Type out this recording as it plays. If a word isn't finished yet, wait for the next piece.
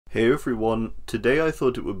Hey everyone, today I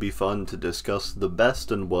thought it would be fun to discuss the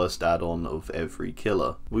best and worst add-on of every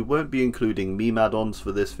killer. We won't be including meme add-ons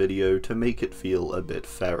for this video to make it feel a bit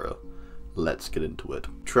fairer. Let's get into it.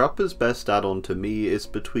 Trapper's best add-on to me is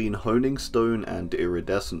between Honing Stone and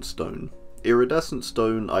Iridescent Stone. Iridescent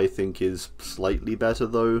Stone I think is slightly better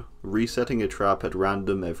though, resetting a trap at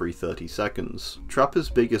random every 30 seconds. Trapper's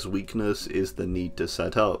biggest weakness is the need to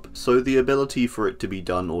set up, so the ability for it to be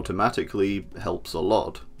done automatically helps a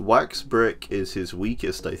lot. Wax Brick is his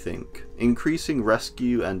weakest I think, increasing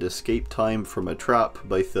rescue and escape time from a trap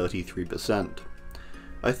by 33%.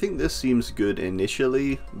 I think this seems good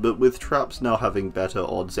initially, but with traps now having better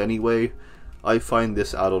odds anyway, I find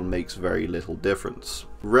this add-on makes very little difference.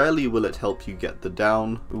 Rarely will it help you get the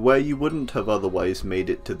down, where you wouldn't have otherwise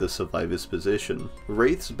made it to the survivor's position.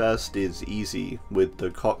 Wraith's best is easy, with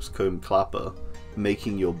the Coxcomb Clapper,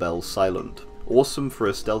 making your bells silent. Awesome for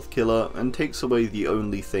a stealth killer, and takes away the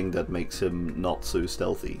only thing that makes him not so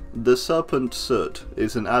stealthy. The Serpent Soot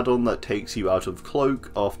is an add-on that takes you out of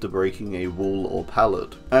cloak after breaking a wall or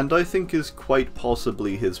pallet, and I think is quite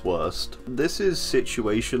possibly his worst. This is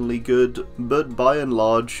situationally good, but by and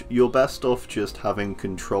large, you're best off just having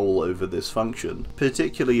control over this function,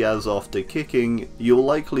 particularly as after kicking, you'll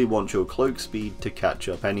likely want your cloak speed to catch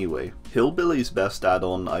up anyway. Hillbilly's best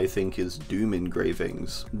add-on I think is Doom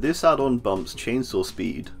Engravings. This add-on bumps chainsaw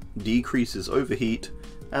speed, decreases overheat,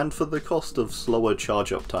 and for the cost of slower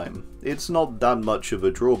charge up time. It's not that much of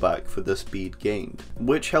a drawback for the speed gained,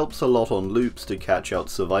 which helps a lot on loops to catch out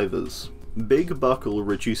survivors. Big Buckle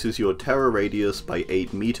reduces your terror radius by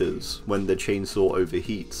 8 meters when the chainsaw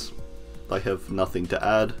overheats. I have nothing to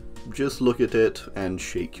add. Just look at it and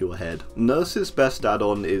shake your head. Nurse's best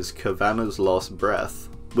add-on is Kavana's Last Breath,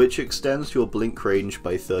 which extends your blink range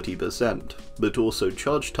by 30%, but also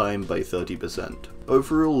charge time by 30%.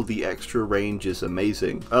 Overall, the extra range is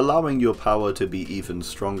amazing, allowing your power to be even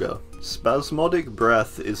stronger. Spasmodic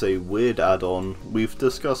Breath is a weird add-on we've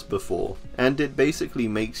discussed before, and it basically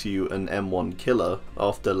makes you an M1 killer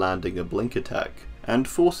after landing a blink attack, and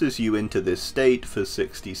forces you into this state for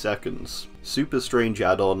 60 seconds. Super strange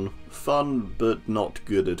add-on, fun but not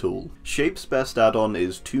good at all. Shape's best add-on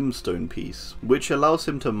is Tombstone Piece, which allows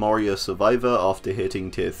him to Mori a survivor after hitting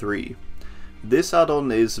tier 3. This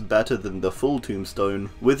add-on is better than the full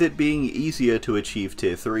Tombstone, with it being easier to achieve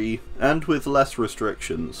tier 3, and with less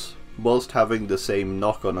restrictions, whilst having the same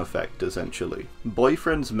knock-on effect essentially.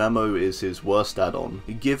 Boyfriend's Memo is his worst add-on,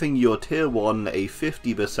 giving your tier 1 a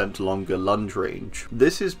 50% longer lunge range.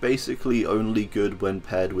 This is basically only good when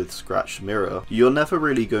paired with Scratched Mirror. You're never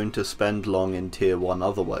really going to spend long in tier 1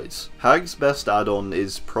 otherwise. Hag's best add-on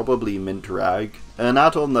is probably Mint Rag, an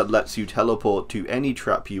add-on that lets you teleport to any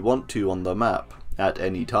trap you want to on the map at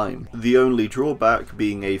any time, the only drawback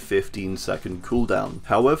being a 15-second cooldown.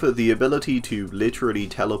 However, the ability to literally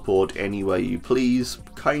teleport anywhere you please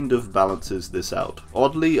kind of balances this out.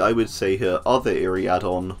 Oddly, I would say her other eerie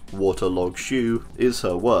add-on, Waterlogged Shoe, is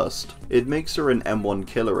her worst. It makes her an M1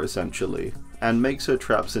 killer essentially, and makes her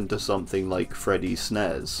traps into something like Freddy's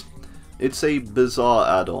Snares. It's a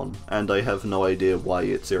bizarre add-on, and I have no idea why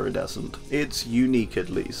it's iridescent. It's unique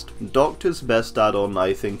at least. Doctor's best add-on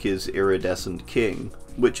I think is Iridescent King,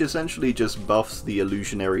 which essentially just buffs the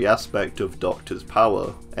illusionary aspect of Doctor's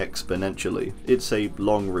power exponentially. It's a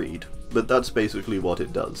long read, but that's basically what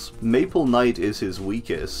it does. Maple Knight is his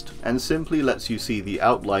weakest, and simply lets you see the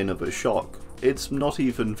outline of a shock. It's not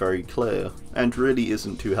even very clear, and really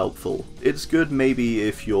isn't too helpful. It's good maybe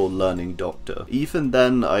if you're learning Doctor. Even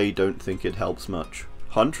then, I don't think it helps much.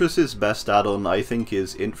 Huntress's best add-on I think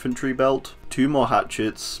is Infantry Belt. 2 more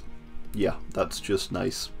hatchets. Yeah, that's just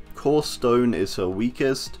nice. Core Stone is her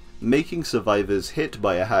weakest, making survivors hit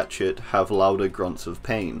by a hatchet have louder grunts of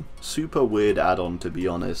pain. Super weird add-on to be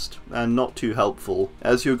honest, and not too helpful,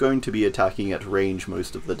 as you're going to be attacking at range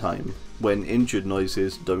most of the time, when injured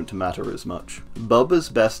noises don't matter as much. Bubba's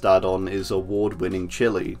best add-on is award-winning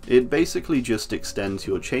Chili. It basically just extends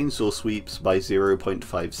your chainsaw sweeps by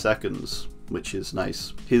 0.5 seconds, which is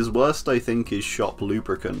nice. His worst I think is Shop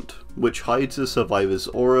Lubricant, which hides a survivor's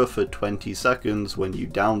aura for 20 seconds when you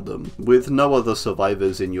down them, with no other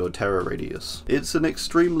survivors in your terror radius. It's an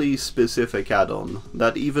extremely specific add-on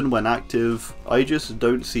that even when active, I just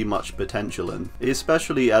don't see much potential in,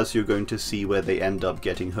 especially as you're going to see where they end up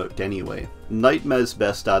getting hooked anyway. Nightmare's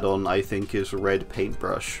best add-on I think is Red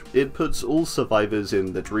Paintbrush. It puts all survivors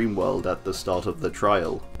in the dream world at the start of the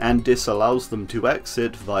trial, and disallows them to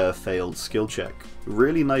exit via failed skill check.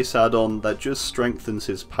 Really nice add-on that just strengthens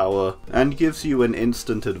his power and gives you an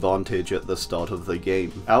instant advantage at the start of the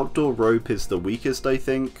game. Outdoor Rope is the weakest, I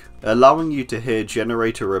think, allowing you to hear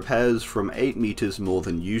generator repairs from 8 meters more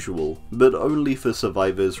than usual, but only for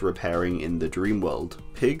survivors repairing in the dream world.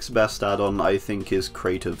 Pig's best add-on I think is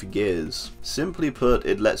Crate of Gears. Simply put,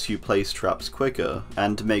 it lets you place traps quicker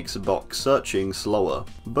and makes box searching slower.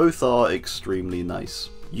 Both are extremely nice.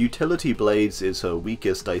 Utility Blades is her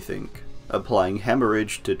weakest, I think, applying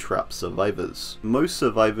hemorrhage to trap survivors. Most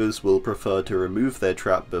survivors will prefer to remove their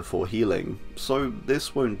trap before healing, so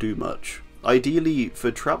this won't do much. Ideally, for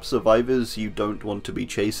trap survivors you don't want to be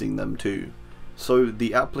chasing them too, so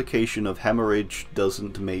the application of hemorrhage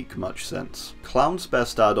doesn't make much sense. Clown's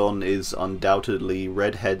best add-on is undoubtedly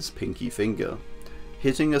Redhead's Pinky Finger.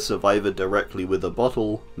 Hitting a survivor directly with a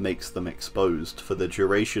bottle makes them exposed for the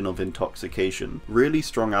duration of intoxication. Really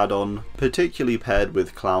strong add-on, particularly paired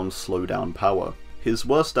with Clown's slowdown power. His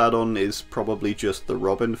worst add-on is probably just the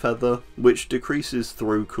Robin Feather, which decreases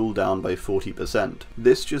throw cooldown by 40%.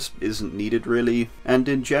 This just isn't needed really, and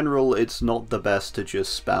in general it's not the best to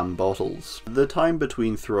just spam bottles. The time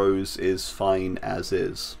between throws is fine as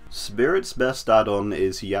is. Spirit's best add-on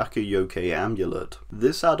is Yakuyoke Amulet.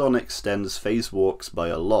 This add-on extends phase walks by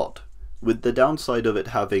a lot, with the downside of it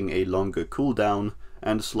having a longer cooldown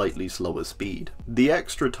and slightly slower speed. The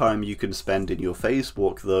extra time you can spend in your phase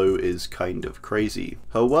walk though is kind of crazy.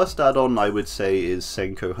 Her worst add-on I would say is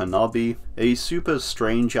Senko Hanabi, a super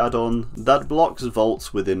strange add-on that blocks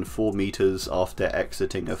vaults within 4 meters after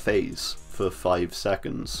exiting a phase for 5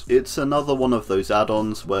 seconds. It's another one of those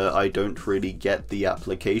add-ons where I don't really get the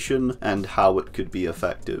application and how it could be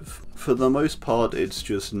effective. For the most part it's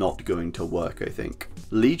just not going to work, I think.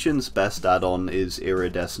 Legion's best add-on is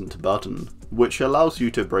Iridescent Button, which allows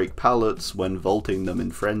you to break pallets when vaulting them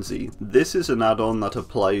in Frenzy. This is an add-on that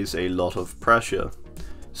applies a lot of pressure.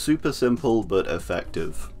 Super simple but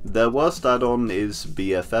effective. Their worst add-on is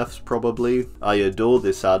BFFs probably. I adore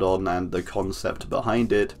this add-on and the concept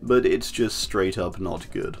behind it, but it's just straight up not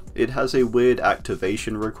good. It has a weird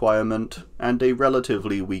activation requirement and a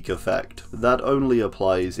relatively weak effect that only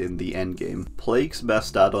applies in the endgame. Plague's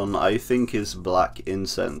best add-on I think is Black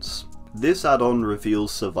Incense. This add-on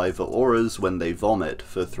reveals survivor auras when they vomit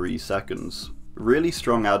for 3 seconds. Really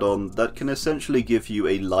strong add-on that can essentially give you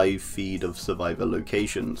a live feed of survivor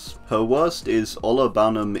locations. Her worst is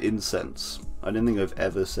Olabanum Incense. I don't think I've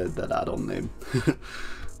ever said that add-on name.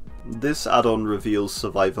 This add-on reveals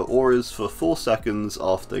survivor auras for 4 seconds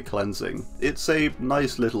after cleansing. It's a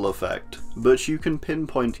nice little effect, but you can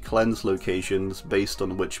pinpoint cleanse locations based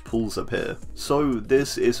on which pools appear, so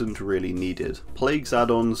this isn't really needed. Plague's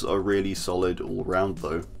add-ons are really solid all round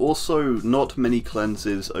though. Also, not many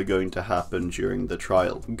cleanses are going to happen during the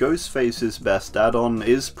trial. Ghostface's best add-on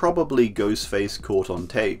is probably Ghostface Caught on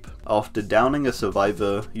Tape. After downing a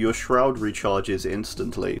survivor, your shroud recharges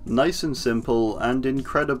instantly. Nice and simple and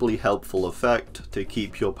incredibly helpful effect to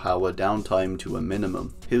keep your power downtime to a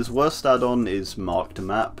minimum. His worst add-on is Marked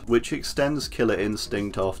Map, which extends Killer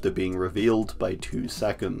Instinct after being revealed by 2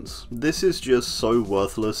 seconds. This is just so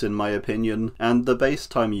worthless in my opinion, and the base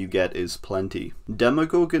time you get is plenty.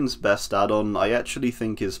 Demogorgon's best add-on I actually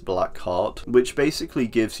think is Black Heart, which basically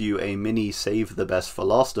gives you a mini save the best for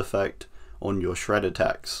last effect on your shred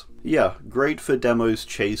attacks. Yeah, great for Demo's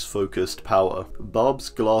chase-focused power.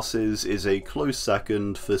 Bob's Glasses is a close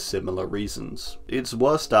second for similar reasons. Its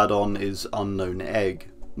worst add-on is Unknown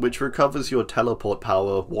Egg, which recovers your teleport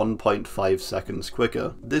power 1.5 seconds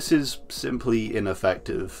quicker. This is simply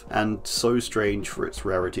ineffective, and so strange for its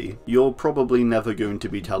rarity. You're probably never going to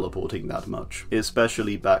be teleporting that much,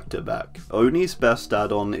 especially back to back. Oni's best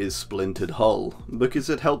add-on is Splintered Hull, because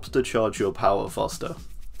it helps to charge your power faster.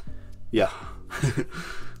 Yeah.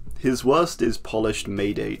 His worst is Polished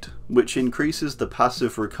Maydate, which increases the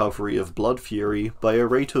passive recovery of Blood Fury by a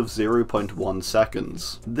rate of 0.1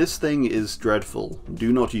 seconds. This thing is dreadful,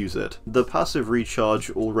 do not use it. The passive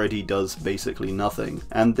recharge already does basically nothing,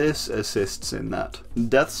 and this assists in that.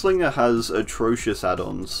 Deathslinger has atrocious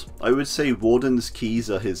add-ons. I would say Warden's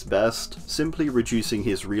Keys are his best, simply reducing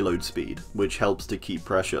his reload speed, which helps to keep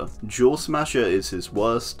pressure. Jaw Smasher is his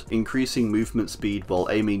worst, increasing movement speed while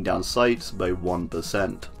aiming down sights by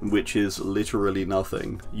 1%, which is literally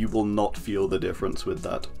nothing. You will not feel the difference with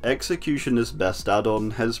that. Executioner's best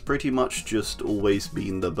add-on has pretty much just always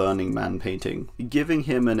been the Burning Man painting, giving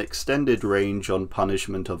him an extended range on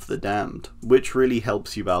Punishment of the Damned, which really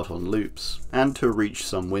helps you out on loops, and to reach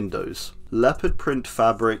some windows. Leopard Print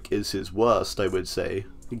Fabric is his worst, I would say,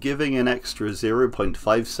 giving an extra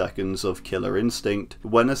 0.5 seconds of Killer Instinct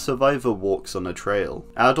when a survivor walks on a trail.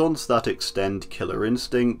 Add-ons that extend Killer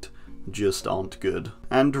Instinct just aren't good,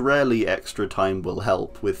 and rarely extra time will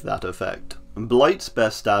help with that effect. Blight's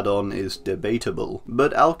best add-on is debatable,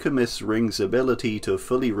 but Alchemist's Ring's ability to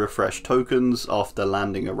fully refresh tokens after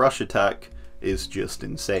landing a rush attack is just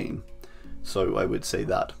insane. So I would say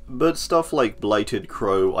that. But stuff like Blighted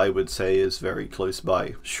Crow I would say is very close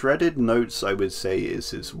by. Shredded Notes I would say is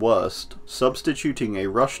his worst, substituting a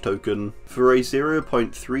rush token for a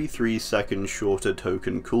 0.33 second shorter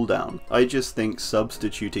token cooldown. I just think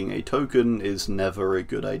substituting a token is never a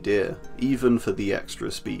good idea, even for the extra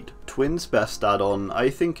speed. Twin's best add-on I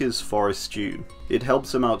think is Forest Stew. It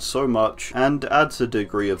helps him out so much and adds a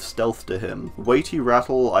degree of stealth to him. Weighty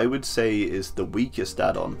Rattle I would say is the weakest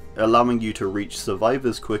add-on, allowing you to reach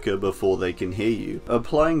survivors quicker before they can hear you.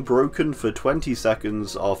 Applying Broken for 20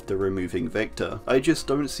 seconds after removing Victor. I just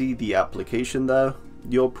don't see the application there.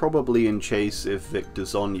 You're probably in chase if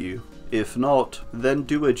Victor's on you. If not, then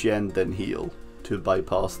do a gen then heal to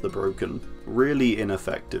bypass the Broken. Really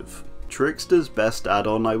ineffective. Trickster's best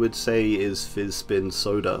add-on I would say is Fizz Spin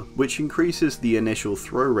Soda, which increases the initial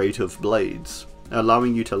throw rate of blades,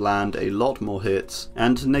 allowing you to land a lot more hits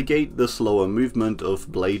and negate the slower movement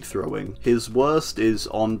of blade throwing. His worst is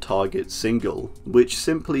On Target Single, which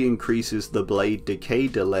simply increases the blade decay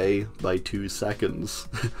delay by 2 seconds.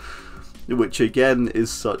 Which again is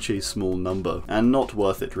such a small number, and not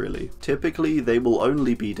worth it really. Typically they will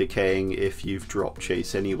only be decaying if you've dropped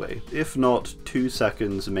chase anyway. If not, 2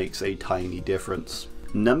 seconds makes a tiny difference.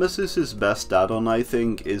 Nemesis's best add-on I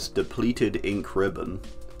think is Depleted Ink Ribbon,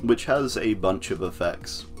 which has a bunch of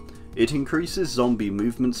effects. It increases zombie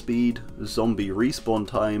movement speed, zombie respawn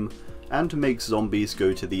time, and makes zombies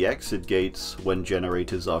go to the exit gates when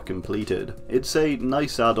generators are completed. It's a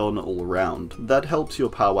nice add-on all round that helps your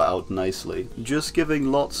power out nicely, just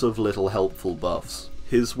giving lots of little helpful buffs.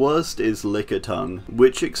 His worst is Liquor Tongue,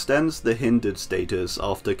 which extends the hindered status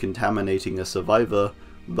after contaminating a survivor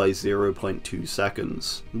by 0.2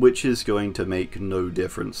 seconds, which is going to make no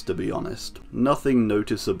difference to be honest. Nothing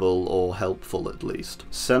noticeable or helpful at least.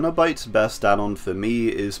 Cenobite's best add-on for me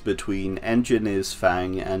is between Engineer's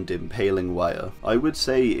Fang and Impaling Wire. I would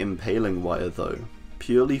say Impaling Wire though,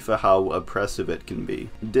 purely for how oppressive it can be,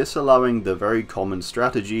 disallowing the very common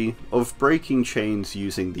strategy of breaking chains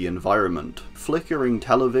using the environment. Flickering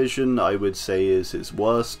Television I would say is his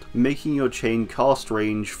worst, making your chain cast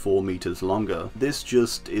range 4 meters longer. This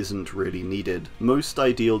just isn't really needed. Most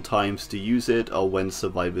ideal times to use it are when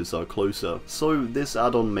survivors are closer, so this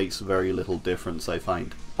add-on makes very little difference I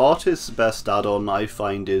find. Artist's best add-on I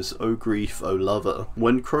find is Oh Grief, Oh Lover.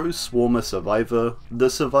 When crows swarm a survivor, the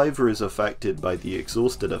survivor is affected by the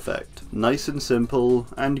exhausted effect. Nice and simple,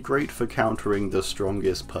 and great for countering the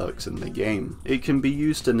strongest perks in the game. It can be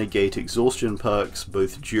used to negate exhaustion perks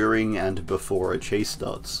both during and before a chase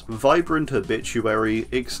starts. Vibrant Obituary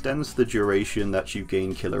extends the duration that you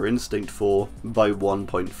gain Killer Instinct for by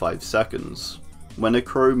 1.5 seconds when a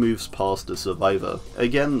crow moves past a survivor.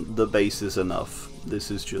 Again, the base is enough.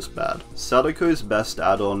 This is just bad. Sadako's best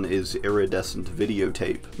add-on is Iridescent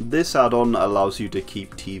Videotape. This add-on allows you to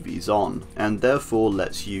keep TVs on, and therefore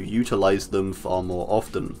lets you utilize them far more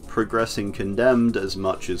often, progressing Condemned as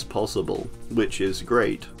much as possible, which is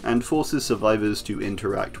great, and forces survivors to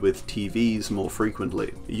interact with TVs more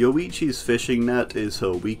frequently. Yoichi's Fishing Net is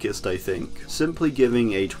her weakest I think, simply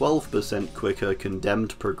giving a 12% quicker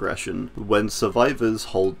Condemned progression when survivors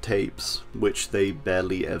hold tapes, which they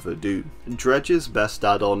barely ever do. Dredge's best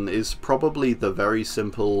add-on is probably the very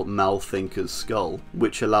simple Malthinker's Skull,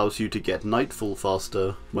 which allows you to get Nightfall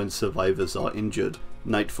faster when survivors are injured.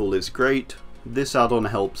 Nightfall is great. This add-on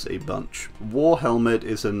helps a bunch. War Helmet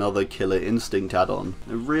is another Killer Instinct add-on,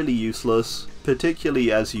 really useless,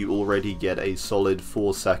 particularly as you already get a solid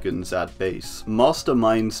 4 seconds at base.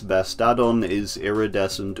 Mastermind's best add-on is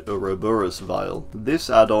Iridescent Ouroboros Vial. This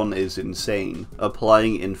add-on is insane,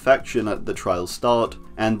 applying Infection at the trial start,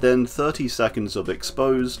 and then 30 seconds of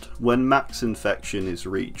Exposed when max infection is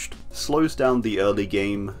reached. Slows down the early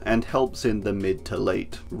game, and helps in the mid to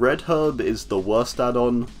late. Red Herb is the worst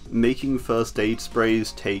add-on, making first aid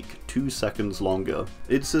sprays take 2 seconds longer.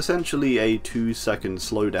 It's essentially a 2-second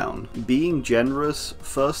slowdown. Being generous,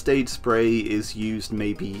 first aid spray is used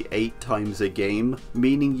maybe 8 times a game,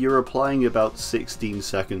 meaning you're applying about 16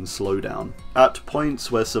 seconds slowdown, at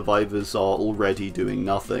points where survivors are already doing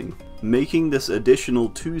nothing. Making this additional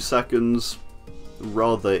 2 seconds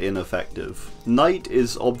rather ineffective. Night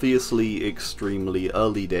is obviously extremely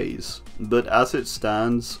early days, but as it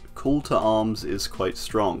stands, Call to Arms is quite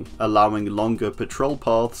strong, allowing longer patrol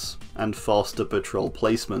paths and faster patrol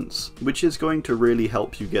placements, which is going to really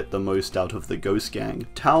help you get the most out of the Ghost Gang.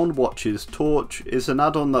 Town Watch's Torch is an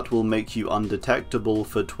add-on that will make you undetectable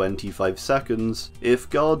for 25 seconds if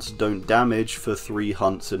guards don't damage for 3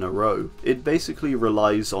 hunts in a row. It basically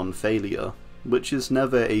relies on failure, which is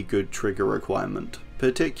never a good trigger requirement,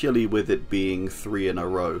 particularly with it being 3 in a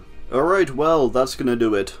row. Alright, well, that's gonna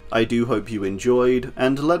do it. I do hope you enjoyed,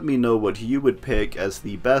 and let me know what you would pick as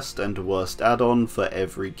the best and worst add-on for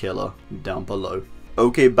every killer down below.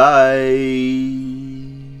 Okay, bye!